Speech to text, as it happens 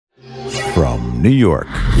from New York.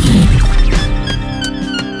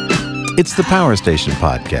 It's the Power Station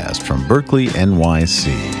Podcast from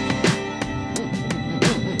BerkleeNYC.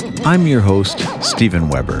 I'm your host, Stephen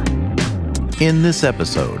Weber. In this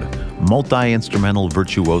episode, multi-instrumental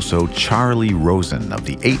virtuoso Charlie Rosen of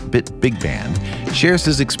the 8-Bit Big Band shares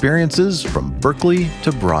his experiences from Berklee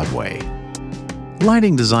to Broadway.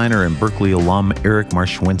 Lighting designer and Berklee alum Erik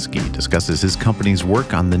Marchwinski discusses his company's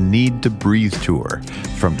work on the Need to Breathe tour,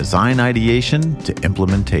 from design ideation to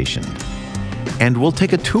implementation. And we'll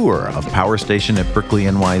take a tour of Power Station at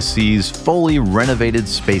BerkleeNYC's fully renovated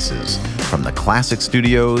spaces, from the classic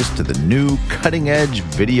studios to the new cutting-edge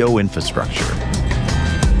video infrastructure.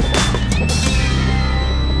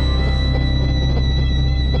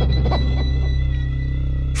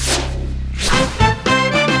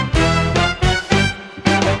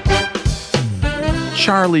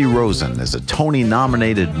 Charlie Rosen is a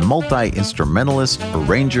Tony-nominated multi-instrumentalist,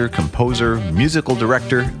 arranger, composer, musical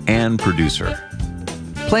director, and producer.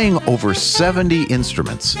 Playing over 70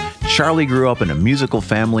 instruments, Charlie grew up in a musical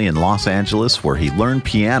family in Los Angeles where he learned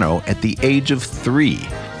piano at the age of 3.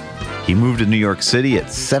 He moved to New York City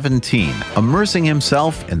at 17, immersing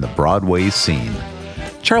himself in the Broadway scene.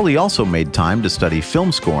 Charlie also made time to study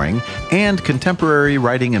film scoring and contemporary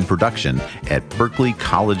writing and production at Berklee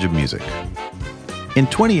College of Music. In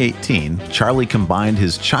 2018, Charlie combined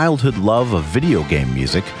his childhood love of video game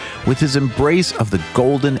music with his embrace of the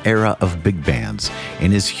golden era of big bands in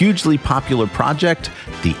his hugely popular project,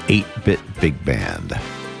 the 8-Bit Big Band.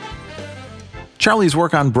 Charlie's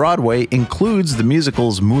work on Broadway includes the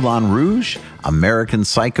musicals Moulin Rouge, American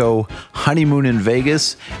Psycho, Honeymoon in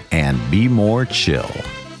Vegas, and Be More Chill.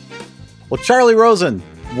 Well, Charlie Rosen,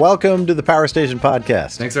 welcome to the Power Station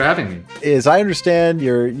Podcast. Thanks for having me. As I understand,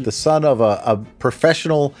 you're the son of a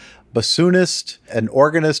professional bassoonist, an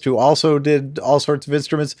organist who also did all sorts of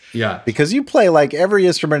instruments. Yeah. Because you play like every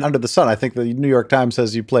instrument under the sun. I think the New York Times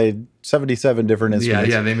says you played 77 different instruments.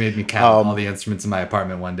 Yeah, they made me count all the instruments in my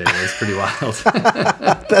apartment one day. It was pretty wild.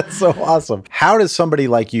 That's so awesome. How does somebody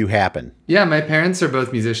like you happen? Yeah, my parents are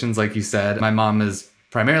both musicians, like you said. My mom is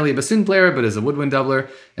primarily a bassoon player, but is a woodwind doubler.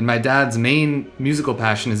 And my dad's main musical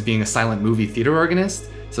passion is being a silent movie theater organist.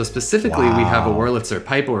 So specifically, we have a Wurlitzer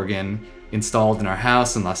pipe organ installed in our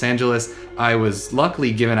house in Los Angeles. I was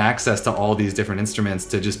luckily given access to all these different instruments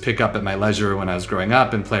to just pick up at my leisure when I was growing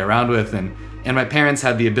up and play around with. And my parents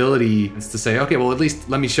had the ability to say, okay, well, at least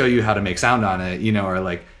let me show you how to make sound on it, or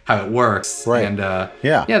like how it works. Right. And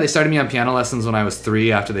they started me on piano lessons when I was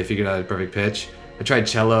 3 after they figured out the perfect pitch. I tried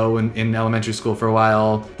cello in elementary school for a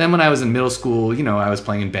while. Then when I was in middle school, I was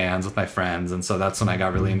playing in bands with my friends. And so that's when I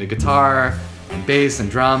got really into guitar and bass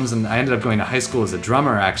and drums. And I ended up going to high school as a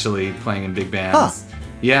drummer, actually, playing in big bands. Huh.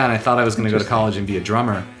 Yeah, and I thought I was going to go to college and be a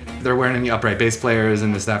drummer. There weren't any upright bass players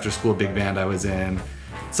in this after-school big band I was in.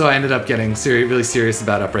 So I ended up getting really serious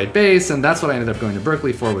about upright bass, and that's what I ended up going to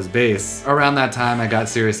Berklee for, was bass. Around that time, I got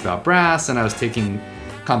serious about brass, and I was taking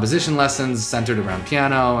composition lessons centered around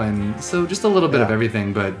piano, and so just a little bit of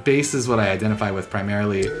everything, but bass is what I identify with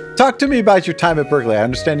primarily. Talk to me about your time at Berklee. I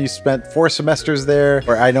understand you spent 4 semesters there,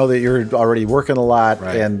 or I know that you're already working a lot,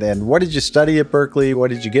 right. And what did you study at Berklee?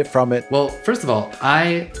 What did you get from it? Well, first of all,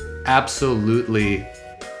 I absolutely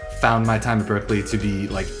found my time at Berklee to be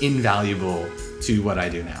like invaluable to what I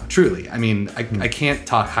do now, truly. I mean, I can't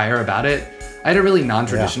talk higher about it. I had a really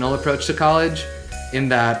non-traditional approach to college, in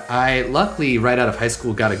that I luckily right out of high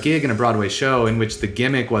school got a gig in a Broadway show in which the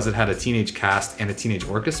gimmick was it had a teenage cast and a teenage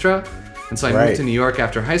orchestra. And so I moved to New York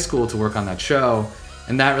after high school to work on that show,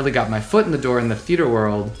 and that really got my foot in the door in the theater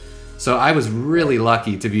world. So I was really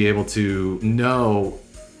lucky to be able to know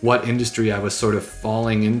what industry I was sort of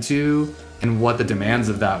falling into and what the demands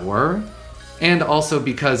of that were. And also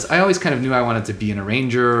because I always kind of knew I wanted to be an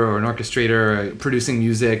arranger or an orchestrator, producing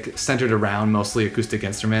music centered around mostly acoustic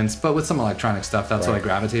instruments, but with some electronic stuff. That's what I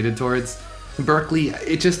gravitated towards. Berklee,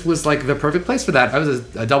 it just was like the perfect place for that. I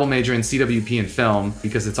was a double major in CWP and film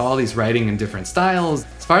because it's all these writing in different styles.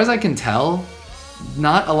 As far as I can tell,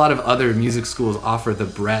 not a lot of other music schools offer the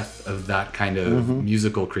breadth of that kind of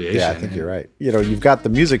musical creation. Yeah, I think you're right. You've got the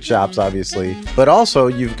music chops, obviously, but also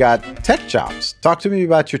you've got tech chops. Talk to me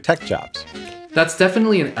about your tech chops. That's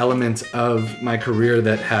definitely an element of my career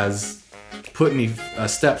that has put me a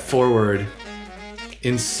step forward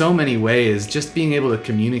in so many ways. Just being able to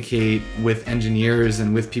communicate with engineers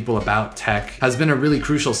and with people about tech has been a really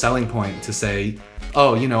crucial selling point to say,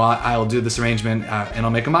 oh, I'll do this arrangement and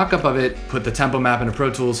I'll make a mock-up of it, put the tempo map into Pro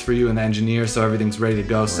Tools for you and the engineer so everything's ready to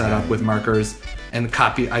go, set up with markers, and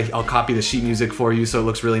I'll copy the sheet music for you so it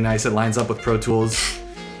looks really nice, it lines up with Pro Tools.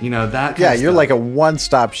 That kind of you're stuff. like a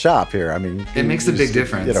one-stop shop here. I mean, it makes a big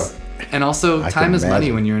difference. And also, time is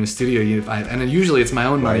money when you're in a studio. And usually it's my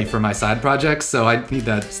own money Right. for my side projects, so I need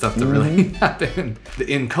that stuff to really happen.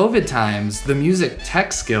 In COVID times, the music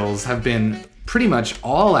tech skills have been pretty much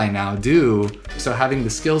all I now do. So having the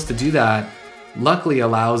skills to do that luckily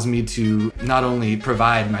allows me to not only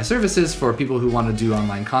provide my services for people who want to do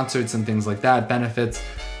online concerts and things like that, benefits,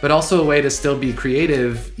 but also a way to still be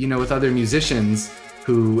creative, you know, with other musicians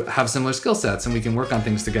who have similar skill sets, and we can work on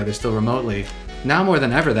things together still remotely. Now more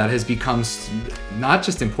than ever, that has become not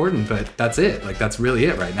just important, but that's it. Like, that's really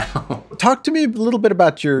it right now. Talk to me a little bit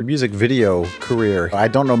about your music video career. I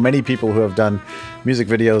don't know many people who have done music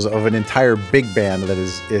videos of an entire big band that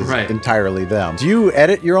is Right. entirely them. Do you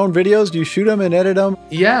edit your own videos? Do you shoot them and edit them?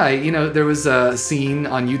 Yeah, you know, there was a scene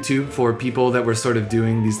on YouTube for people that were sort of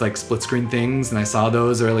doing these like split screen things, and I saw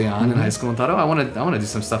those early on in high school and thought, oh, I want to do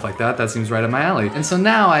some stuff like that. That seems right up my alley. And so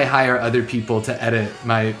now I hire other people to edit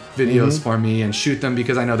my videos for me and shoot them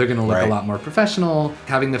because I know they're going to look Right. a lot more professional.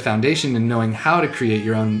 Having the foundation and knowing how to create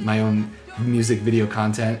my own music video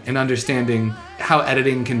content and understanding how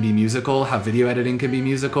editing can be musical, how video editing can be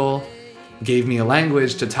musical, gave me a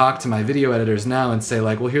language to talk to my video editors now and say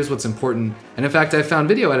like, well, here's what's important. And in fact, I found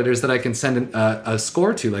video editors that I can send a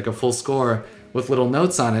score to, like a full score with little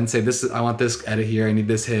notes on it, and say, I want this edit here, I need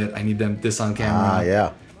this hit, I need this on camera.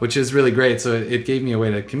 Yeah. Which is really great. So it gave me a way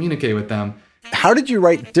to communicate with them. How did you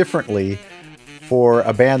write differently for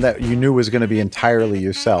a band that you knew was going to be entirely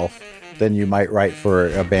yourself than you might write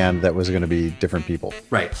for a band that was going to be different people?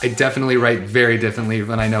 Right. I definitely write very differently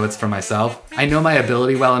when I know it's for myself. I know my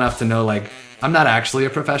ability well enough to know, like, I'm not actually a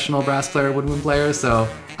professional brass player, woodwind player, so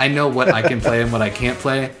I know what I can play and what I can't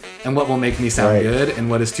play, and what will make me sound Right. good and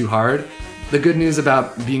what is too hard. The good news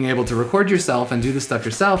about being able to record yourself and do the stuff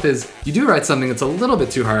yourself is you do write something that's a little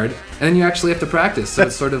bit too hard, and then you actually have to practice. So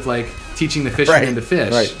it's sort of like teaching the fisherman to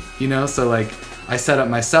fish, Right. you know? So like I set up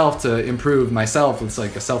myself to improve myself. It's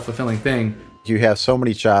like a self-fulfilling thing. You have so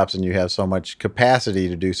many chops and you have so much capacity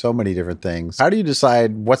to do so many different things. How do you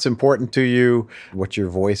decide what's important to you, what your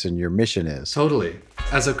voice and your mission is? Totally.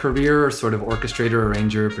 As a career sort of orchestrator,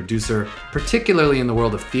 arranger, producer, particularly in the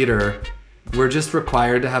world of theater, we're just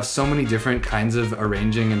required to have so many different kinds of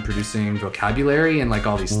arranging and producing vocabulary and like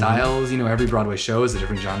all these styles. You know, every Broadway show is a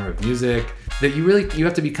different genre of music that you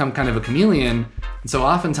have to become kind of a chameleon. And so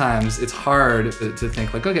oftentimes it's hard to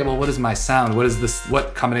think like, okay, well, what is my sound?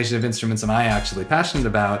 What combination of instruments am I actually passionate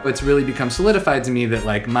about? It's really become solidified to me that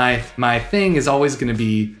like my thing is always going to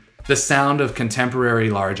be the sound of contemporary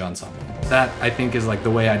large ensemble. That I think is like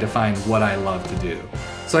the way I define what I love to do.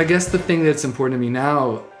 So I guess the thing that's important to me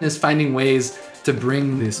now is finding ways to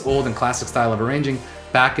bring this old and classic style of arranging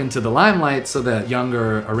back into the limelight so that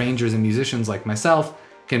younger arrangers and musicians like myself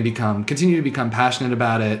can continue to become passionate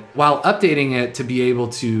about it while updating it to be able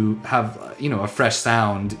to have, you know, a fresh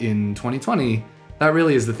sound in 2020. That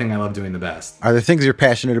really is the thing I love doing the best. Are there things you're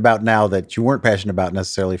passionate about now that you weren't passionate about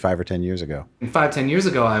necessarily 5 or 10 years ago? 5-10 years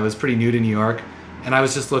ago, I was pretty new to New York, and I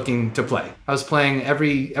was just looking to play. I was playing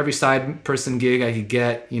every side person gig I could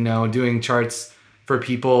get, you know, doing charts for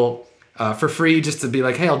people for free, just to be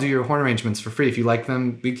like, hey, I'll do your horn arrangements for free. If you like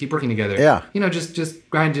them, we keep working together. Yeah. You know, just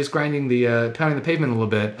grinding pounding the pavement a little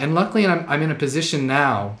bit. And luckily, I'm in a position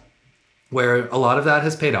now where a lot of that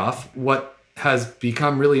has paid off. What has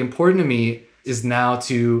become really important to me is now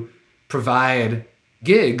to provide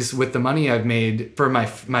gigs with the money I've made for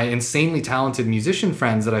my insanely talented musician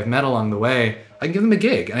friends that I've met along the way. I give them a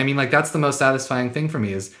gig. And I mean, like, that's the most satisfying thing for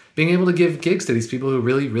me, is being able to give gigs to these people who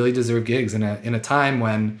really, really deserve gigs in a time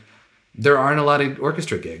when there aren't a lot of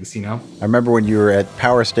orchestra gigs, you know? I remember when you were at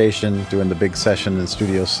Power Station doing the big session in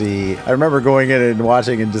Studio C. I remember going in and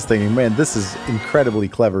watching and just thinking, man, this is incredibly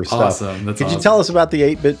clever stuff. Awesome. That's Could awesome. you tell us about the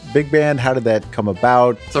 8-bit big band? How did that come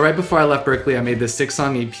about? So right before I left Berklee, I made this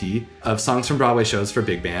 6-song EP of songs from Broadway shows for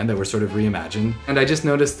big band that were sort of reimagined. And I just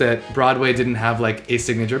noticed that Broadway didn't have like a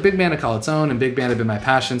signature big band to call its own, and big band had been my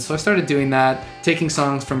passion. So I started doing that, taking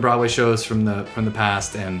songs from Broadway shows from the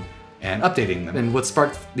past and updating them. And what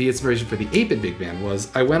sparked the inspiration for the 8-bit big band was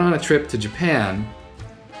I went on a trip to Japan,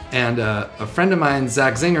 and a friend of mine,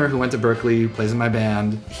 Zach Zinger, who went to Berklee, who plays in my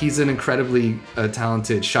band, he's an incredibly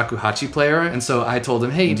talented shakuhachi player. And so I told him,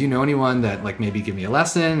 hey, do you know anyone that like maybe give me a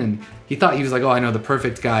lesson? And he was like, oh, I know the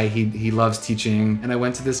perfect guy. He loves teaching. And I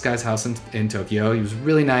went to this guy's house in Tokyo. He was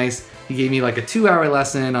really nice. He gave me like a 2-hour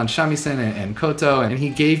lesson on shamisen and koto, and he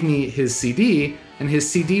gave me his CD. And his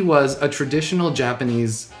CD was a traditional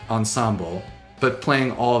Japanese ensemble, but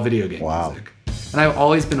playing all video game music. And I've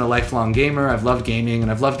always been a lifelong gamer. I've loved gaming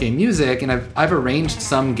and I've loved game music, and I've arranged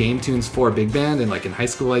some game tunes for big band, and like in high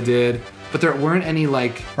school I did. but there weren't any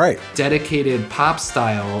like Right. dedicated pop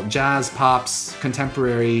style, jazz, pops,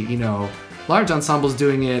 contemporary, you know, large ensembles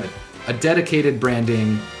doing it, a dedicated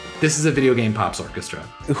branding. This is a video game pops orchestra.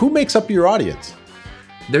 Who makes up your audience?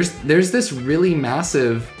 There's this really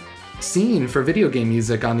massive scene for video game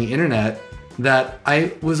music on the internet that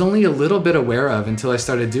I was only a little bit aware of until I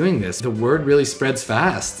started doing this. The word really spreads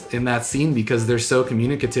fast in that scene because they're so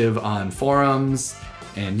communicative on forums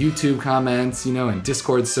and YouTube comments, you know, and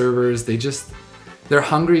Discord servers. They're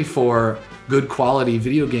hungry for good quality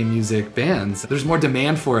video game music bands. There's more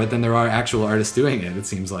demand for it than there are actual artists doing it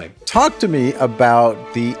seems like. Talk to me about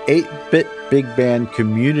the 8-bit big band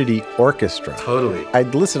community orchestra. Totally.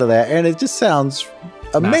 I'd listen to that and it just sounds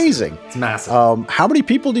amazing. It's massive. How many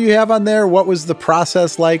people do you have on there? What was the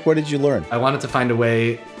process like? What did you learn? I wanted to find a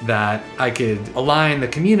way that I could align the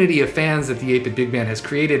community of fans that the 8-bit big band has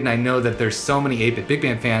created, and I know that there's so many 8-bit big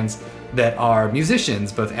band fans that are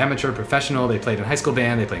musicians, both amateur, professional. They played in high school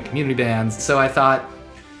band, they played in community bands. So I thought,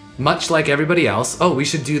 much like everybody else, we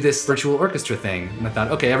should do this virtual orchestra thing. And I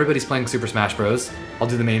thought, okay, everybody's playing Super Smash Bros. I'll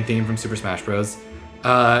do the main theme from Super Smash Bros.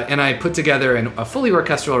 And I put together a fully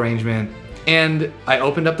orchestral arrangement, and I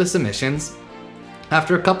opened up the submissions.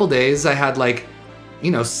 After a couple days, I had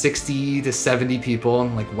 60 to 70 people.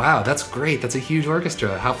 I'm like, wow, that's great. That's a huge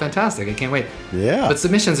orchestra. How fantastic. I can't wait. Yeah. But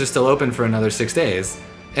submissions are still open for another 6 days.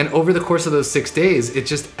 And over the course of those 6 days, it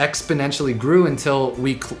just exponentially grew until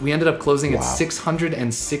we ended up closing at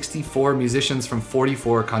 664 musicians from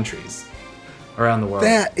 44 countries around the world.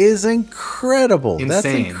 That is incredible. Insane. That's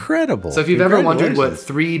incredible. So if you've ever wondered what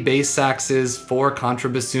 3 bass saxes, 4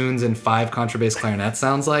 contrabassoons, and 5 contrabass clarinets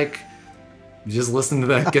sounds like, just listen to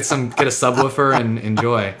that, get a subwoofer and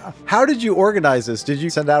enjoy. How did you organize this? Did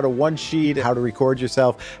you send out a one sheet, how to record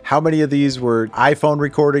yourself? How many of these were iPhone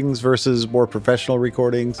recordings versus more professional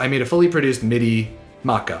recordings? I made a fully produced MIDI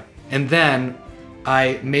mock-up. And then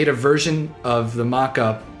I made a version of the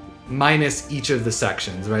mock-up minus each of the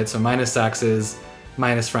sections, right? So minus saxes,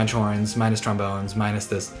 minus French horns, minus trombones, minus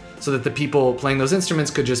this, so that the people playing those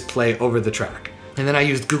instruments could just play over the track. And then I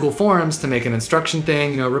used Google Forms to make an instruction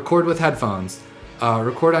thing, record with headphones,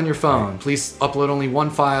 record on your phone. Please upload only one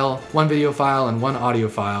file, one video file, and one audio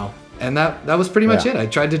file. And that was pretty much it. I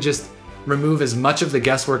tried to just remove as much of the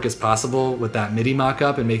guesswork as possible with that MIDI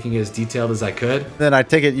mock-up and making it as detailed as I could. Then I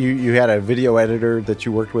take it you had a video editor that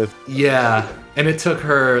you worked with? Yeah, and it took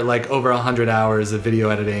her over 100 hours of video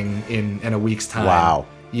editing in a week's time. Wow.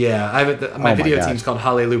 Yeah, my video team's called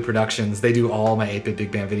Hallelujah Productions. They do all my 8-bit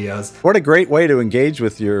big band videos. What a great way to engage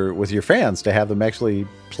with your fans, to have them actually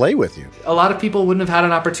play with you. A lot of people wouldn't have had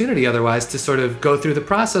an opportunity otherwise to sort of go through the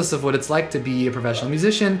process of what it's like to be a professional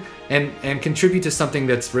musician and contribute to something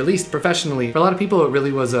that's released professionally. For a lot of people, it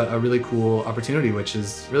really was a really cool opportunity, which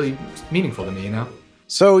is really meaningful to me,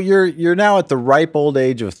 So you're now at the ripe old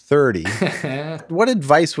age of 30. What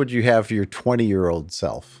advice would you have for your 20-year-old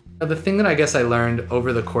self? The thing that I guess I learned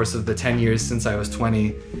over the course of the 10 years since I was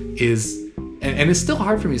 20 is, and it's still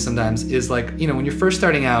hard for me sometimes, is when you're first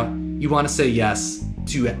starting out, you want to say yes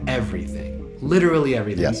to everything, literally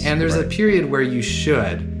everything. Yes, and there's a period where you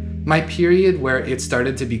should. My period where it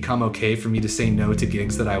started to become okay for me to say no to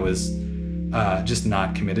gigs that I was just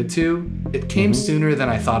not committed to, it came sooner than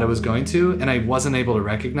I thought it was going to, and I wasn't able to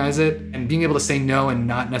recognize it. And being able to say no and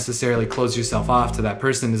not necessarily close yourself off to that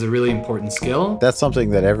person is a really important skill. That's something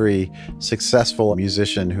that every successful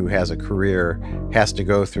musician who has a career has to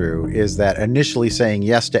go through, is that initially saying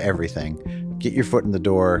yes to everything. Get your foot in the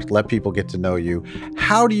door, let people get to know you.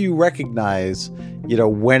 How do you recognize,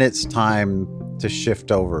 when it's time to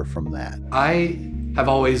shift over from that? I have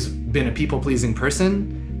always been a people-pleasing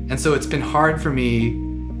person. And so it's been hard for me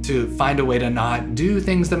to find a way to not do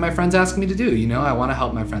things that my friends ask me to do. I want to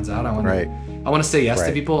help my friends out. I want to say yes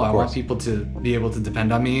to people. I want people to be able to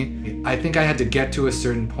depend on me. I think I had to get to a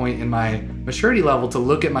certain point in my maturity level to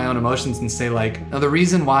look at my own emotions and say now the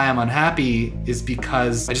reason why I'm unhappy is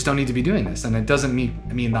because I just don't need to be doing this. And it doesn't mean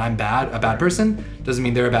I'm a bad person. Doesn't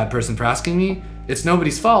mean they're a bad person for asking me. It's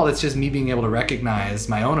nobody's fault. It's just me being able to recognize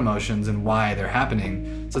my own emotions and why they're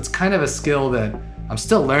happening. So it's kind of a skill that I'm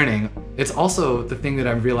still learning. It's also the thing that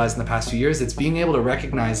I've realized in the past few years. It's being able to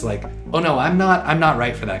recognize oh no, I'm not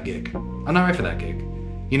right for that gig. I'm not right for that gig.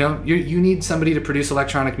 You need somebody to produce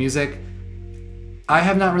electronic music. I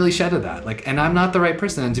have not really shedded that. And I'm not the right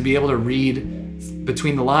person. And to be able to read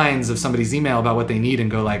between the lines of somebody's email about what they need and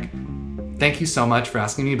go thank you so much for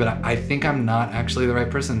asking me, but I think I'm not actually the right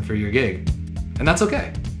person for your gig. And that's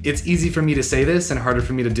okay. It's easy for me to say this and harder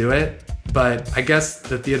for me to do it. But I guess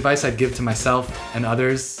that the advice I'd give to myself and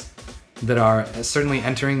others that are certainly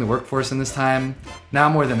entering the workforce in this time, now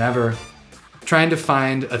more than ever, trying to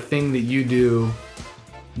find a thing that you do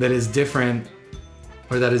that is different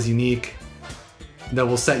or that is unique, that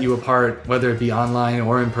will set you apart, whether it be online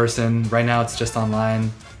or in person. Right now it's just online.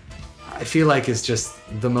 I feel like it's just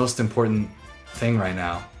the most important thing right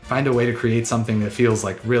now. Find a way to create something that feels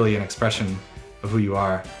like really an expression of who you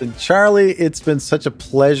are. Charlie, it's been such a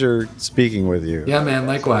pleasure speaking with you. Yeah, man,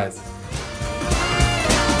 likewise.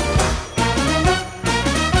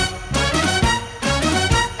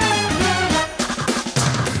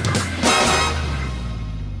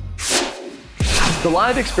 The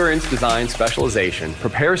Live Experience Design Specialization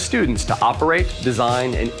prepares students to operate,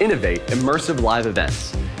 design, and innovate immersive live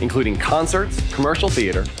events, including concerts, commercial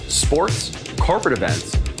theater, sports, corporate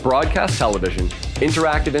events, broadcast television,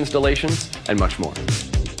 interactive installations, and much more.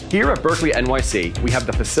 Here at BerkleeNYC, we have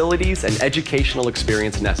the facilities and educational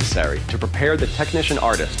experience necessary to prepare the technician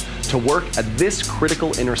artist to work at this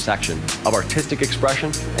critical intersection of artistic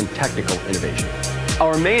expression and technical innovation.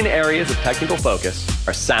 Our main areas of technical focus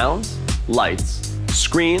are sound, lights,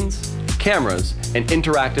 screens, cameras, and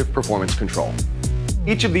interactive performance control.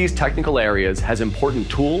 Each of these technical areas has important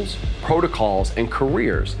tools, protocols, and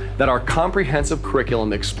careers that our comprehensive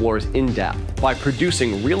curriculum explores in depth by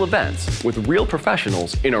producing real events with real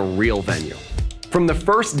professionals in a real venue. From the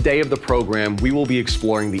first day of the program, we will be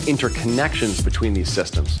exploring the interconnections between these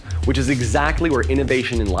systems, which is exactly where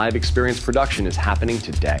innovation in live experience production is happening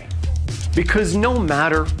today. Because no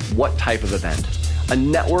matter what type of event, a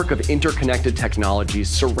network of interconnected technologies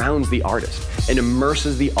surrounds the artist and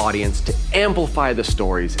immerses the audience to amplify the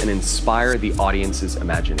stories and inspire the audience's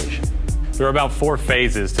imagination. There are about 4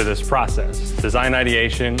 phases to this process: design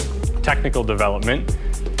ideation, technical development,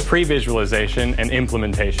 pre-visualization, and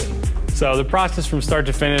implementation. So the process from start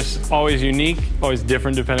to finish is always unique, always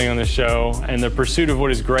different depending on the show, and the pursuit of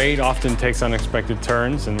what is great often takes unexpected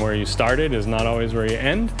turns, and where you started is not always where you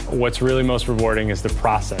end. What's really most rewarding is the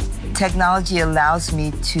process. Technology allows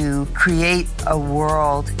me to create a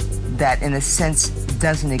world that, in a sense,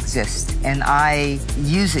 doesn't exist, and I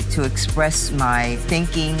use it to express my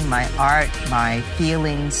thinking, my art, my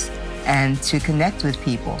feelings, and to connect with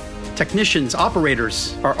people. Technicians,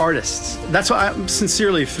 operators are artists. That's why I'm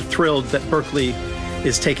sincerely thrilled that Berklee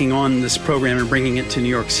is taking on this program and bringing it to New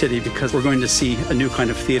York City, because we're going to see a new kind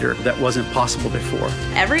of theater that wasn't possible before.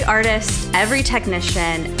 Every artist, every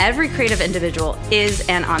technician, every creative individual is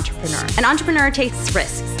an entrepreneur. An entrepreneur takes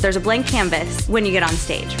risks. There's a blank canvas when you get on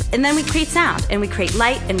stage. And then we create sound, and we create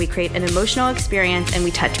light, and we create an emotional experience, and we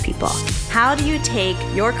touch people. How do you take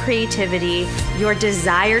your creativity, your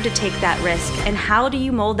desire to take that risk, and how do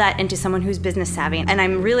you mold that into someone who's business savvy? And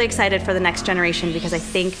I'm really excited for the next generation, because I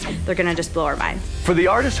think they're gonna just blow our mind. For the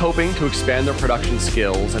artist hoping to expand their production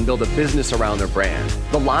skills and build a business around their brand,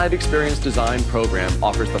 the Live Experience Design program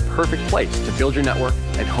offers the perfect place to build your network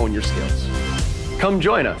and hone your skills. Come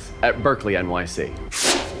join us at BerkleeNYC.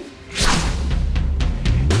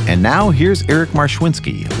 And now here's Erik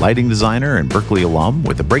Marchwinski, lighting designer and Berklee alum,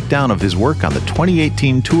 with a breakdown of his work on the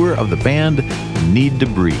 2018 tour of the band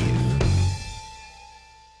NEEDTOBREATHE.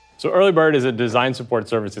 So Earlybird is a design support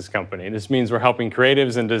services company. This means we're helping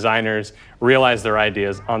creatives and designers realize their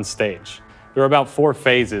ideas on stage. There are about 4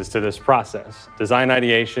 phases to this process: design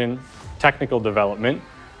ideation, technical development,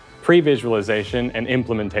 pre-visualization, and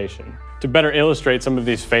implementation. To better illustrate some of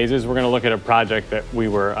these phases, we're going to look at a project that we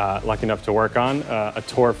were lucky enough to work on, a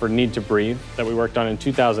tour for NEEDTOBREATHE that we worked on in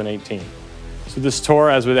 2018. So this tour,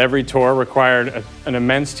 as with every tour, required an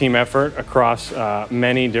immense team effort across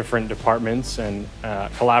many different departments and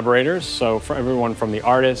collaborators. So for everyone from the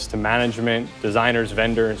artists to management, designers,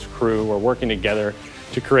 vendors, crew, were working together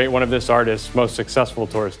to create one of this artist's most successful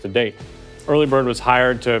tours to date. Earlybird was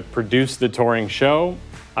hired to produce the touring show,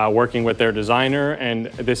 working with their designer, and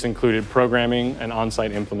this included programming and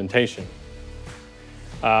on-site implementation.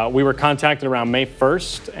 We were contacted around May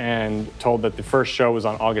 1st and told that the first show was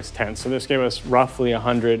on August 10th. So this gave us roughly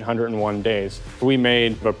 101 days. We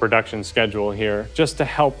made a production schedule here just to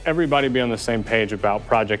help everybody be on the same page about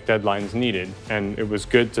project deadlines needed. And it was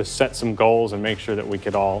good to set some goals and make sure that we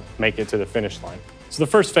could all make it to the finish line. So the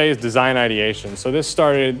first phase, design ideation. So this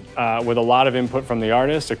started with a lot of input from the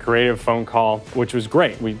artist, a creative phone call, which was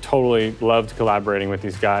great. We totally loved collaborating with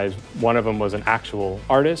these guys. One of them was an actual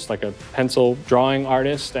artist, like a pencil drawing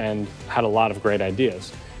artist, and had a lot of great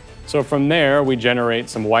ideas. So from there, we generate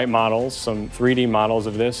some white models, some 3D models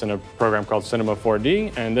of this in a program called Cinema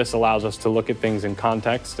 4D, and this allows us to look at things in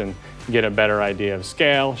context and get a better idea of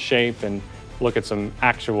scale, shape, and look at some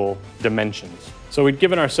actual dimensions. So we'd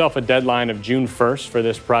given ourselves a deadline of June 1st for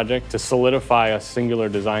this project to solidify a singular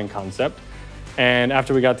design concept. And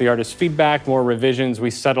after we got the artist's feedback, more revisions,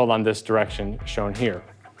 we settled on this direction shown here.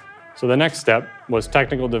 So the next step was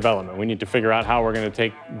technical development. We need to figure out how we're going to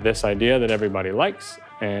take this idea that everybody likes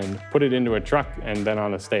and put it into a truck and then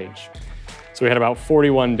on a stage. So we had about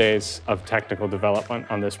 41 days of technical development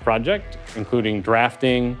on this project, including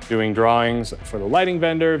drafting, doing drawings for the lighting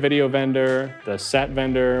vendor, video vendor, the set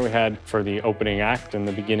vendor we had for the opening act and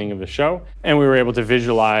the beginning of the show. And we were able to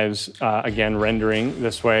visualize, again, rendering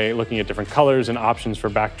this way, looking at different colors and options for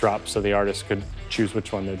backdrops so the artist could choose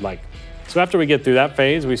which one they'd like. So after we get through that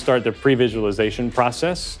phase, we start the pre-visualization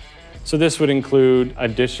process. So this would include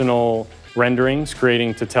additional renderings,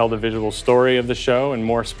 creating to tell the visual story of the show and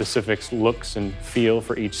more specific looks and feel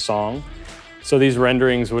for each song. So these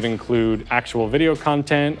renderings would include actual video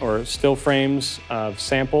content or still frames of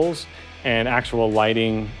samples and actual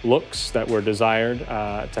lighting looks that were desired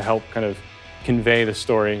to help kind of convey the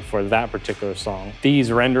story for that particular song.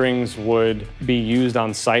 These renderings would be used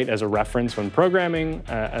on site as a reference when programming,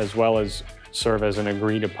 as well as serve as an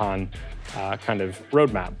agreed upon kind of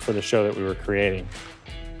roadmap for the show that we were creating.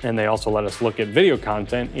 And they also let us look at video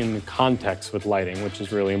content in context with lighting, which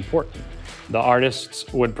is really important. The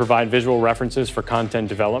artists would provide visual references for content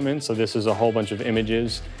development. So this is a whole bunch of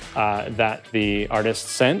images that the artist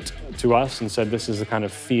sent to us and said, this is the kind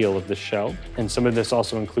of feel of the show. And some of this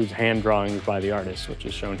also includes hand drawings by the artist, which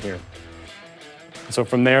is shown here. So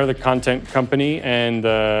from there, the content company and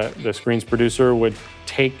the screen's producer would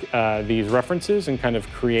take these references and kind of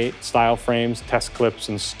create style frames, test clips,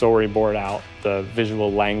 and storyboard out the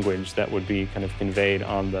visual language that would be kind of conveyed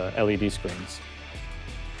on the LED screens.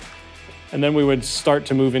 And then we would start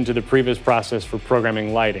to move into the previs process for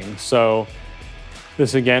programming lighting. So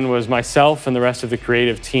this again was myself and the rest of the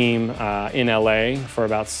creative team in LA for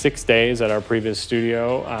about 6 days at our previs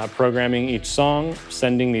studio, programming each song,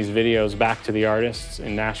 sending these videos back to the artists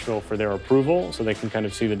in Nashville for their approval so they can kind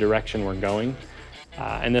of see the direction we're going.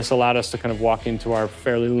 And this allowed us to kind of walk into our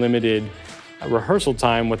fairly limited rehearsal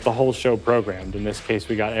time with the whole show programmed. In this case,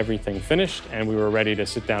 we got everything finished and we were ready to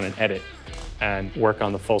sit down and edit and work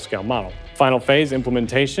on the full-scale model. Final phase,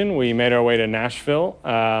 implementation, we made our way to Nashville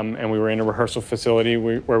and we were in a rehearsal facility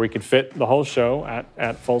where we could fit the whole show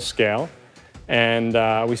at full scale. And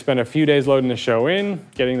we spent a few days loading the show in,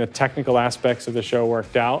 getting the technical aspects of the show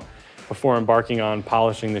worked out before embarking on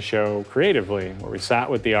polishing the show creatively, where we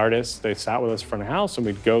sat with the artists, they sat with us front of house and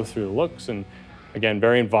we'd go through the looks and again,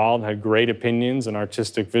 very involved, had great opinions and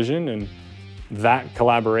artistic vision, and that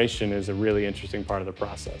collaboration is a really interesting part of the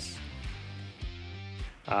process.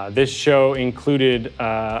 This show included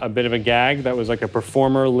a bit of a gag that was like a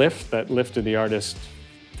performer lift that lifted the artist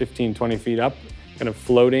 15, 20 feet up, kind of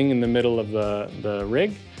floating in the middle of the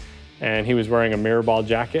rig. And he was wearing a mirror ball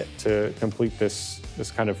jacket to complete this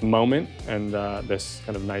kind of moment and this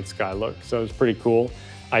kind of night sky look. So it was a pretty cool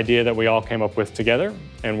idea that we all came up with together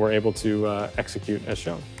and were able to execute as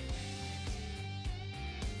shown.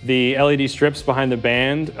 The LED strips behind the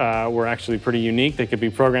band were actually pretty unique. They could be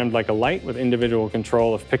programmed like a light with individual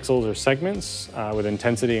control of pixels or segments with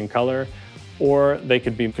intensity and color, or they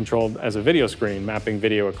could be controlled as a video screen, mapping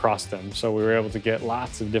video across them. So we were able to get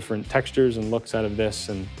lots of different textures and looks out of this,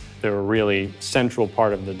 and they were a really central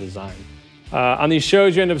part of the design. On these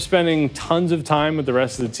shows, you end up spending tons of time with the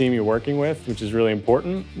rest of the team you're working with, which is really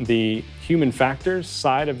important. The human factors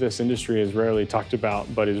side of this industry is rarely talked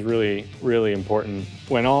about, but is really, really important.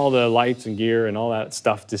 When all the lights and gear and all that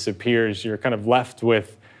stuff disappears, you're kind of left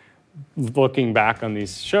with looking back on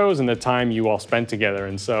these shows and the time you all spent together.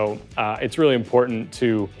 And so it's really important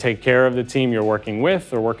to take care of the team you're working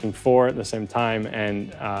with or working for at the same time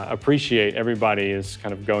and appreciate everybody is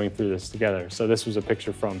kind of going through this together. So this was a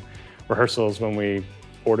picture from rehearsals when we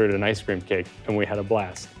ordered an ice cream cake and we had a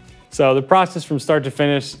blast. So the process from start to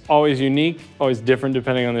finish, always unique, always different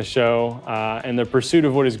depending on the show. And the pursuit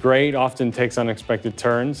of what is great often takes unexpected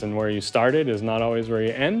turns, and where you started is not always where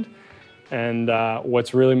you end. And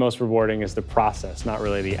what's really most rewarding is the process, not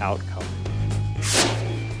really the outcome.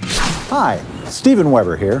 Hi, Stephen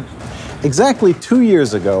Weber here. Exactly 2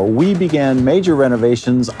 years ago, we began major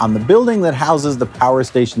renovations on the building that houses the Power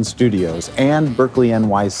Station Studios and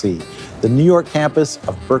BerkleeNYC, the New York campus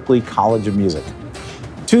of Berklee College of Music.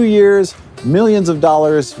 2 years, millions of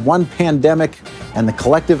dollars, one pandemic, and the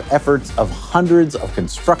collective efforts of hundreds of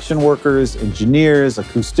construction workers, engineers,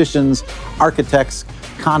 acousticians, architects,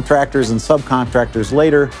 contractors, and subcontractors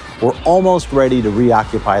later, we're almost ready to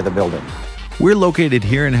reoccupy the building. We're located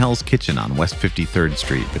here in Hell's Kitchen on West 53rd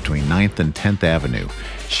Street between 9th and 10th Avenue,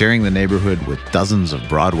 sharing the neighborhood with dozens of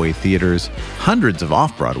Broadway theaters, hundreds of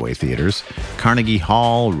off-Broadway theaters, Carnegie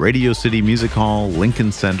Hall, Radio City Music Hall,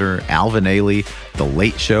 Lincoln Center, Alvin Ailey, The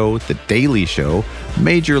Late Show, The Daily Show,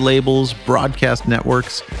 major labels, broadcast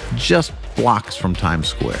networks, just blocks from Times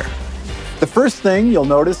Square. The first thing you'll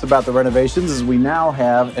notice about the renovations is we now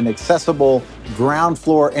have an accessible ground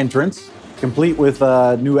floor entrance, complete with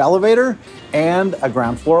a new elevator and a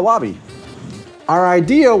ground floor lobby. Our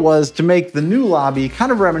idea was to make the new lobby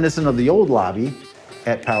kind of reminiscent of the old lobby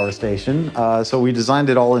at Power Station. So we designed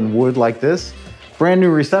it all in wood like this. Brand new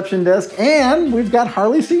reception desk, and we've got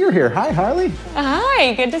Harley Seeger here. Hi, Harley.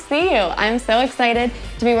 Hi, good to see you. I'm so excited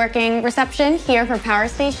to be working reception here for Power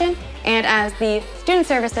Station and as the Student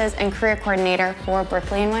Services and Career Coordinator for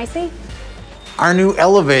BerkleeNYC. Our new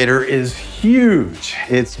elevator is huge.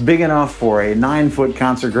 It's big enough for a 9-foot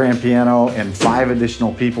concert grand piano and 5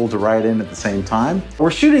 additional people to ride in at the same time. We're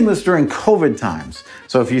shooting this during COVID times,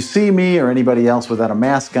 so if you see me or anybody else without a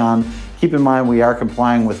mask on, keep in mind we are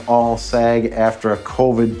complying with all SAG-AFTRA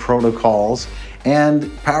COVID protocols,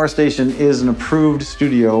 and Power Station is an approved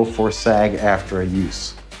studio for SAG-AFTRA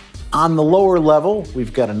use. On the lower level,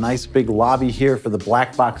 we've got a nice big lobby here for the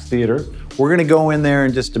Black Box Theater. We're gonna go in there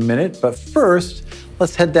in just a minute, but first,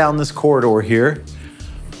 let's head down this corridor here.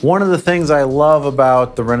 One of the things I love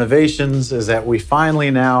about the renovations is that we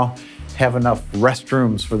finally now have enough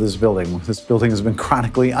restrooms for this building. This building has been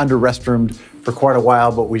chronically under-restroomed for quite a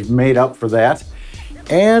while, but we've made up for that.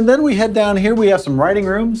 And then we head down here, we have some writing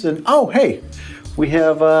rooms, and oh, hey, we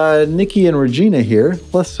have Nikki and Regina here.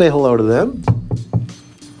 Let's say hello to them.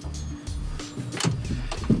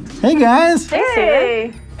 Hey guys.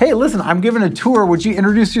 Hey. Hey, listen, I'm giving a tour. Would you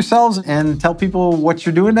introduce yourselves and tell people what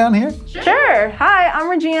you're doing down here? Sure. Hi, I'm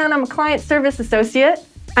Regina and I'm a client service associate.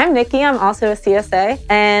 I'm Nikki, I'm also a CSA,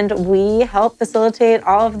 and we help facilitate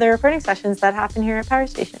all of the recording sessions that happen here at Power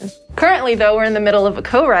Station. Currently, though, we're in the middle of a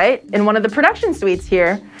co-write in one of the production suites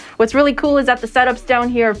here. What's really cool is that the setups down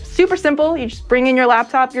here are super simple. You just bring in your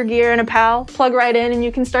laptop, your gear, and a pal, plug right in, and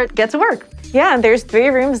you can get to work. Yeah, there's 3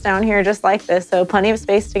 rooms down here just like this, so plenty of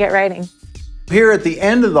space to get writing. Here at the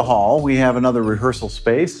end of the hall, we have another rehearsal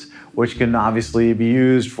space, which can obviously be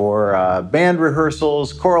used for band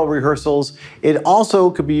rehearsals, choral rehearsals. It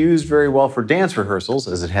also could be used very well for dance rehearsals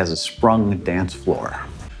as it has a sprung dance floor.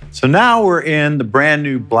 So now we're in the brand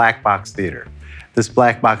new Black Box Theater. This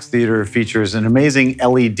Black Box Theater features an amazing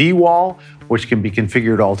LED wall, which can be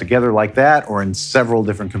configured all together like that or in several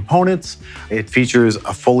different components. It features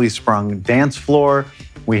a fully sprung dance floor.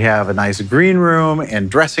 We have a nice green room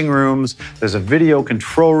and dressing rooms. There's a video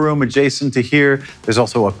control room adjacent to here. There's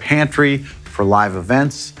also a pantry for live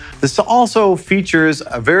events. This also features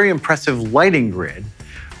a very impressive lighting grid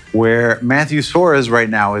where Matthew Soares right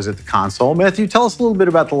now is at the console. Matthew, tell us a little bit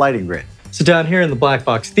about the lighting grid. So down here in the Black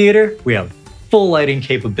Box Theater, we have full lighting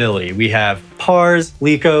capability. We have PARs,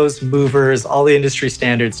 LECOs, movers, all the industry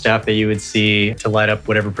standard stuff that you would see to light up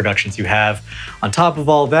whatever productions you have. On top of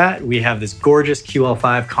all that, we have this gorgeous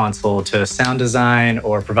QL5 console to sound design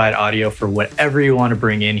or provide audio for whatever you want to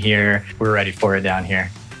bring in here. We're ready for it down here.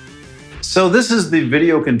 So this is the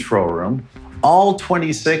video control room. All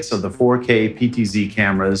 26 of the 4K PTZ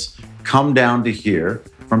cameras come down to here.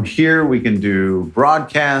 From here, we can do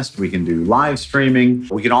broadcast, we can do live streaming.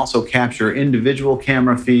 We can also capture individual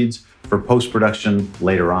camera feeds for post-production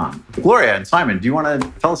later on. Gloria and Simon, do you want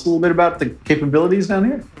to tell us a little bit about the capabilities down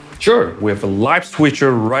here? Sure. We have a live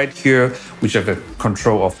switcher right here, which have the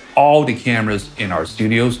control of all the cameras in our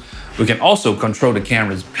studios. We can also control the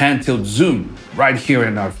camera's pan, tilt, zoom right here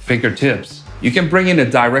in our fingertips. You can bring in a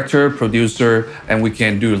director, producer, and we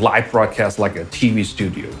can do live broadcasts like a TV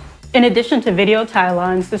studio. In addition to video tie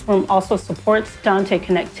lines, this room also supports Dante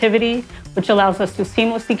connectivity, which allows us to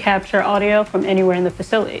seamlessly capture audio from anywhere in the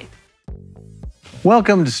facility.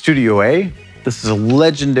 Welcome to Studio A. This is a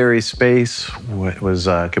legendary space. It was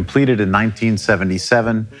completed in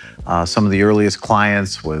 1977. Some of the earliest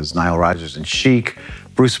clients was Nile Rodgers and Chic,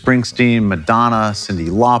 Bruce Springsteen, Madonna, Cyndi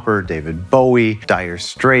Lauper, David Bowie, Dire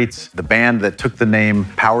Straits, the band that took the name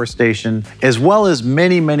Power Station, as well as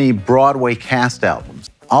many, many Broadway cast albums.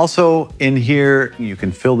 Also in here, you can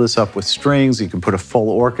fill this up with strings, you can put a full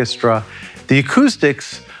orchestra. The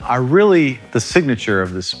acoustics are really the signature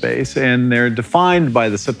of this space, and they're defined by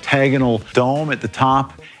the septagonal dome at the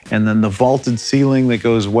top and then the vaulted ceiling that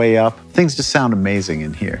goes way up. Things just sound amazing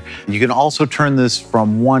in here. You can also turn this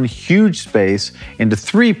from one huge space into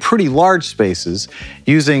 3 pretty large spaces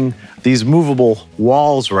using these movable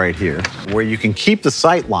walls right here, where you can keep the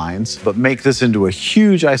sight lines, but make this into a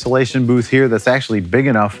huge isolation booth here that's actually big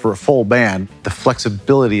enough for a full band. The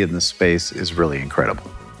flexibility in this space is really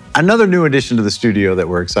incredible. Another new addition to the studio that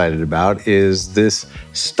we're excited about is this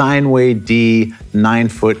Steinway D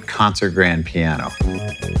 9-foot concert grand piano.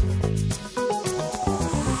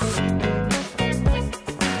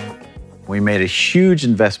 We made a huge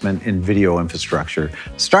investment in video infrastructure,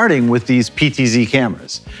 starting with these PTZ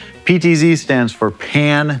cameras. PTZ stands for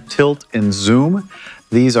pan, tilt, and zoom.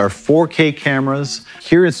 These are 4K cameras.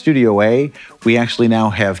 Here in Studio A, we actually now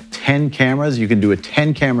have 10 cameras. You can do a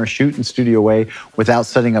 10-camera shoot in Studio A without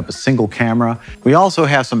setting up a single camera. We also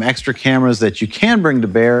have some extra cameras that you can bring to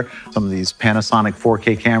bear, some of these Panasonic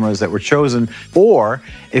 4K cameras that were chosen. Or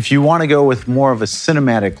if you want to go with more of a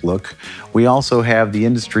cinematic look, we also have the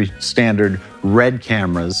industry standard red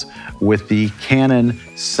cameras with the Canon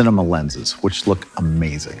cinema lenses, which look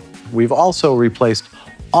amazing. We've also replaced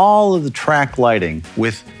all of the track lighting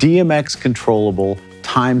with DMX controllable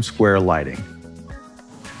Times Square lighting.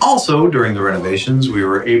 Also, during the renovations, we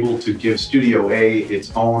were able to give Studio A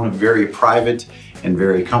its own very private and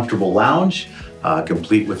very comfortable lounge,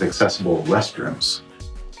 complete with accessible restrooms.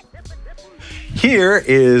 Here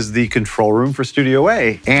is the control room for Studio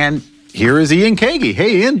A, and here is Ian Kagi.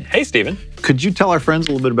 Hey, Ian. Hey, Stephen. Could you tell our friends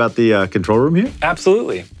a little bit about the control room here?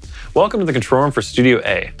 Absolutely. Welcome to the control room for Studio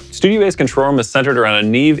A. Studio A's control room is centered around a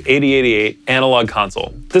Neve 8088 analog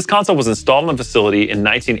console. This console was installed in the facility in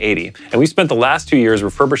 1980, and we spent the last 2 years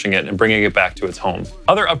refurbishing it and bringing it back to its home.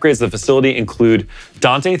 Other upgrades to the facility include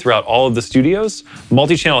Dante throughout all of the studios,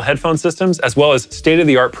 multi-channel headphone systems, as well as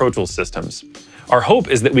state-of-the-art Pro Tools systems. Our hope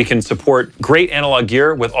is that we can support great analog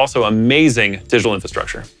gear with also amazing digital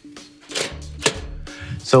infrastructure.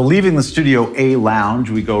 So leaving the Studio A lounge,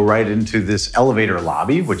 we go right into this elevator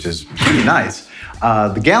lobby, which is pretty nice.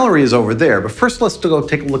 The gallery is over there, but first let's go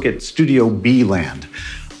take a look at Studio B land.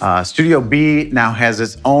 Studio B now has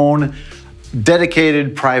its own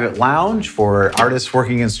dedicated private lounge for artists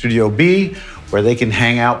working in Studio B, where they can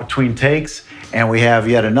hang out between takes. And we have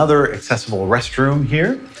yet another accessible restroom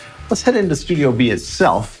here. Let's head into Studio B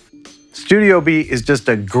itself. Studio B is just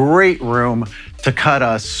a great room to cut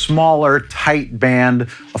a smaller, tight band,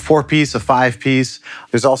 a 4-piece, a 5-piece.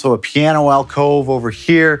 There's also a piano alcove over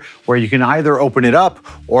here where you can either open it up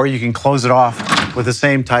or you can close it off with the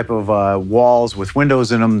same type of walls with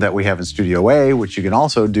windows in them that we have in Studio A, which you can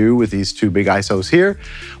also do with these 2 big ISOs here.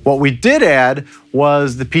 What we did add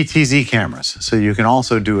was the PTZ cameras. So you can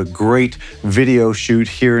also do a great video shoot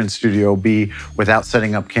here in Studio B without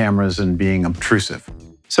setting up cameras and being obtrusive.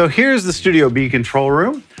 So here's the Studio B control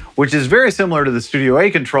room, which is very similar to the Studio A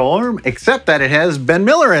control room, except that it has Ben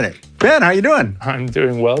Miller in it. Ben, how you doing? I'm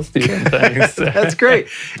doing well, Stephen, thanks. That's great.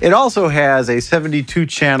 It also has a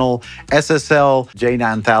 72-channel SSL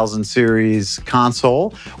J9000 series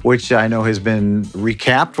console, which I know has been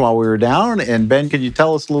recapped while we were down. And Ben, could you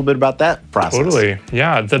tell us a little bit about that process? Totally,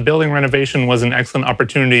 yeah. The building renovation was an excellent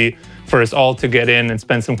opportunity for us all to get in and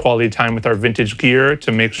spend some quality time with our vintage gear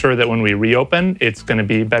to make sure that when we reopen, it's gonna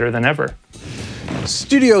be better than ever.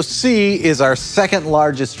 Studio C is our second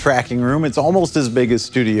largest tracking room. It's almost as big as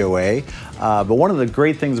Studio A. But one of the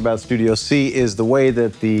great things about Studio C is the way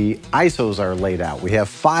that the ISOs are laid out. We have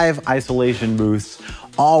 5 isolation booths,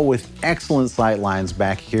 all with excellent sight lines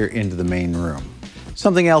back here into the main room.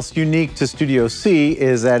 Something else unique to Studio C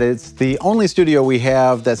is that it's the only studio we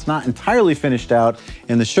have that's not entirely finished out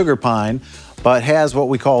in the Sugar Pine, but has what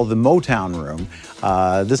we call the Motown room.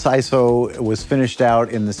 This ISO was finished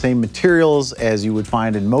out in the same materials as you would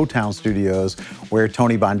find in Motown studios, where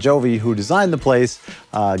Tony Bon Jovi, who designed the place,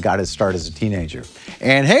 got his start as a teenager.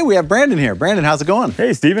 And hey, we have Brandon here. Brandon, how's it going?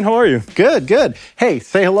 Hey, Stephen, how are you? Good, good. Hey,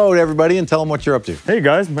 say hello to everybody and tell them what you're up to. Hey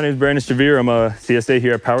guys, my name is Brandon Shavir. I'm a CSA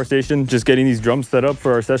here at Power Station, just getting these drums set up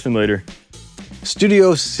for our session later.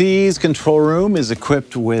 Studio C's control room is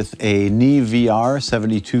equipped with a Neve VR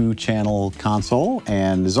 72-channel console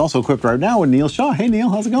and is also equipped right now with Neil Shaw. Hey Neil,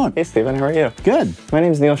 how's it going? Hey Stephen, how are you? Good. My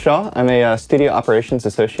name is Neil Shaw. I'm a studio operations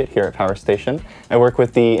associate here at Power Station. I work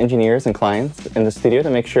with the engineers and clients in the studio to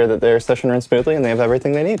make sure that their session runs smoothly and they have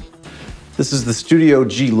everything they need. This is the Studio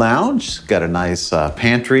G Lounge. It's got a nice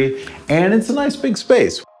pantry and it's a nice big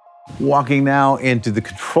space. Walking now into the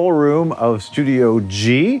control room of Studio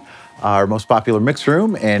G, our most popular mix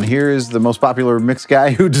room, and here is the most popular mix guy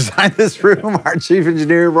who designed this room, our chief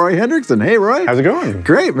engineer, Roy Hendrickson. Hey, Roy. How's it going?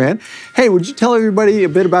 Great, man. Hey, would you tell everybody a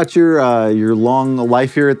bit about your long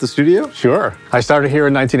life here at the studio? Sure. I started here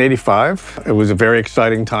in 1985. It was a very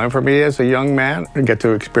exciting time for me as a young man to get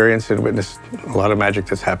to experience and witness a lot of magic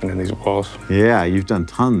that's happened in these walls. Yeah, you've done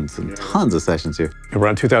tons and tons of sessions here.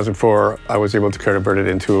 Around 2004, I was able to convert it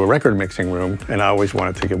into a record mixing room, and I always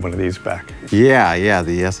wanted to get one of these back. Yeah,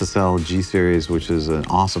 the SSL G series, which is an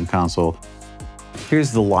awesome console.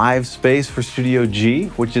 Here's the live space for Studio G,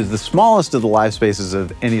 which is the smallest of the live spaces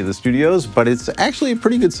of any of the studios, but it's actually a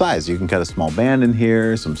pretty good size. You can cut a small band in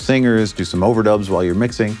here, some singers, do some overdubs while you're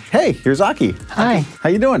mixing. Hey, here's Aki. Hi. How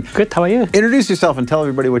you doing? Good, how are you? Introduce yourself and tell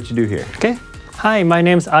everybody what you do here. Okay. Hi, my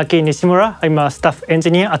name is Aki Nishimura. I'm a staff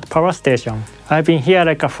engineer at Power Station. I've been here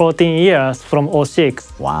like 14 years from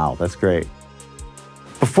 06. Wow, that's great.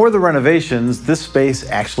 Before the renovations, this space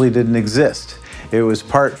actually didn't exist. It was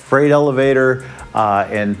part freight elevator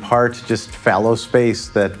and part just fallow space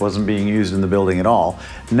that wasn't being used in the building at all.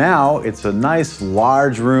 Now it's a nice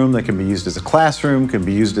large room that can be used as a classroom, can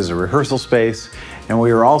be used as a rehearsal space, and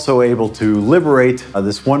we were also able to liberate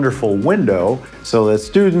this wonderful window so that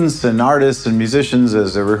students and artists and musicians,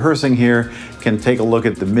 as they're rehearsing here, can take a look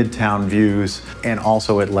at the Midtown views, and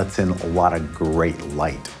also it lets in a lot of great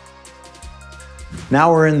light.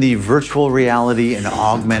 Now we're in the virtual reality and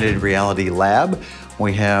augmented reality lab.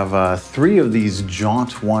 We have 3 of these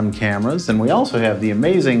Jaunt 1 cameras, and we also have the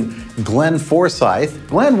amazing Glenn Forsythe.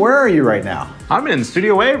 Glenn, where are you right now? I'm in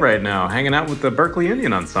Studio A right now, hanging out with the Berklee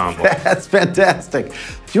Indian Ensemble. That's fantastic. Do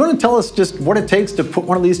you want to tell us just what it takes to put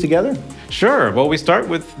one of these together? Sure. Well, we start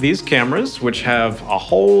with these cameras, which have a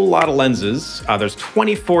whole lot of lenses. There's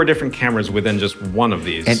 24 different cameras within just one of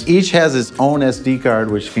these. And each has its own SD card,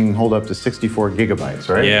 which can hold up to 64 gigabytes,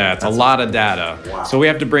 right? Yeah, it's a lot of data. Wow. So we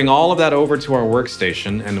have to bring all of that over to our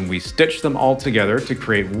workstation, and then we stitch them all together to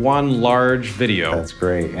create one large video. That's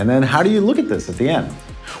great. And then how do you look at this at the end?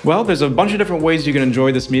 Well, there's a bunch of different ways you can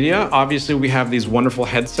enjoy this media. Obviously, we have these wonderful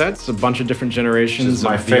headsets, a bunch of different generations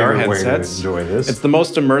of VR headsets. Enjoy this. It's the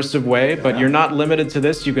most immersive way, but you're not limited to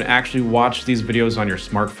this. You can actually watch these videos on your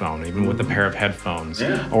smartphone, even with a pair of headphones,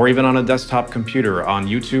 or even on a desktop computer, on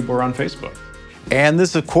YouTube or on Facebook. And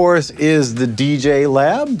this, of course, is the DJ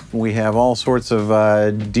Lab. We have all sorts of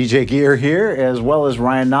DJ gear here, as well as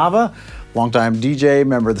Ryan Nava, longtime DJ,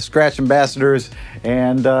 member of the Scratch Ambassadors,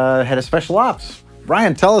 and head of special ops.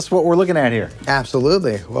 Ryan, tell us what we're looking at here.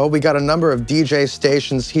 Absolutely. Well, we got a number of DJ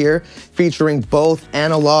stations here featuring both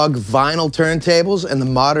analog vinyl turntables and the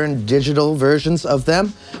modern digital versions of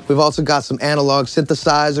them. We've also got some analog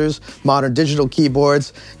synthesizers, modern digital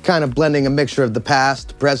keyboards, kind of blending a mixture of the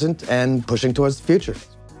past, present, and pushing towards the future.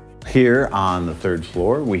 Here on the 3rd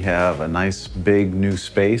floor, we have a nice big new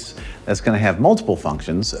space that's going to have multiple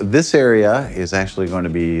functions. This area is actually going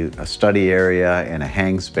to be a study area and a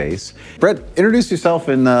hang space. Brett, introduce yourself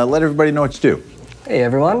and let everybody know what you do. Hey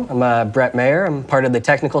everyone, I'm Brett Mayer. I'm part of the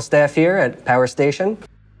technical staff here at Power Station.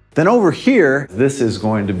 Then over here, this is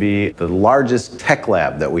going to be the largest tech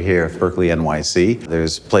lab that we have at BerkleeNYC.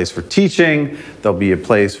 There's a place for teaching. There'll be a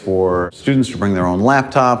place for students to bring their own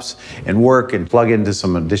laptops and work and plug into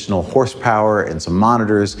some additional horsepower and some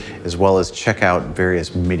monitors, as well as check out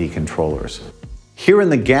various MIDI controllers. Here in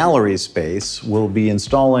the gallery space, we'll be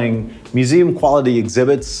installing museum quality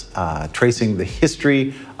exhibits, tracing the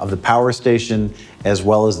history of the power station, as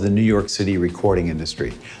well as the New York City recording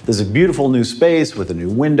industry. There's a beautiful new space with a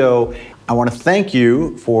new window. I want to thank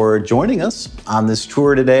you for joining us on this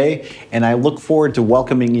tour today, and I look forward to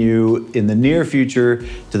welcoming you in the near future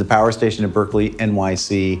to the power station at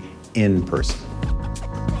BerkleeNYC in person.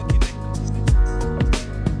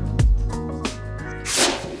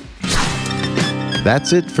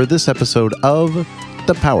 That's it for this episode of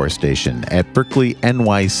The Power Station at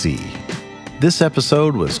BerkleeNYC. This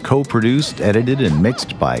episode was co-produced, edited, and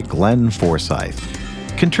mixed by Glenn Forsythe.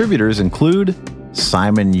 Contributors include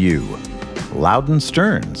Simon Yu, Loudon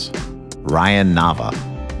Stearns, Ryan Nava,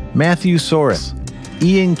 Matthew Soros,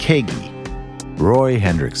 Ian Kagi, Roy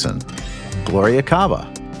Hendrickson, Gloria Cava,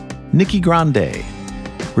 Nikki Grande,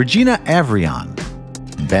 Regina Avrion,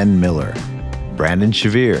 Ben Miller, Brandon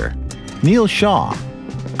Shavir, Neil Shaw,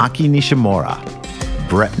 Aki Nishimura,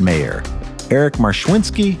 Brett Mayer, Erik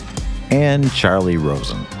Marchwinski, and Charlie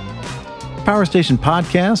Rosen. Power Station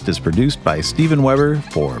Podcast is produced by Stephen Weber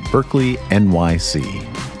for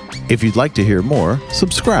BerkleeNYC. If you'd like to hear more,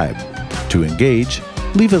 subscribe. To engage,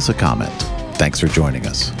 leave us a comment. Thanks for joining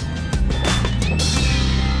us.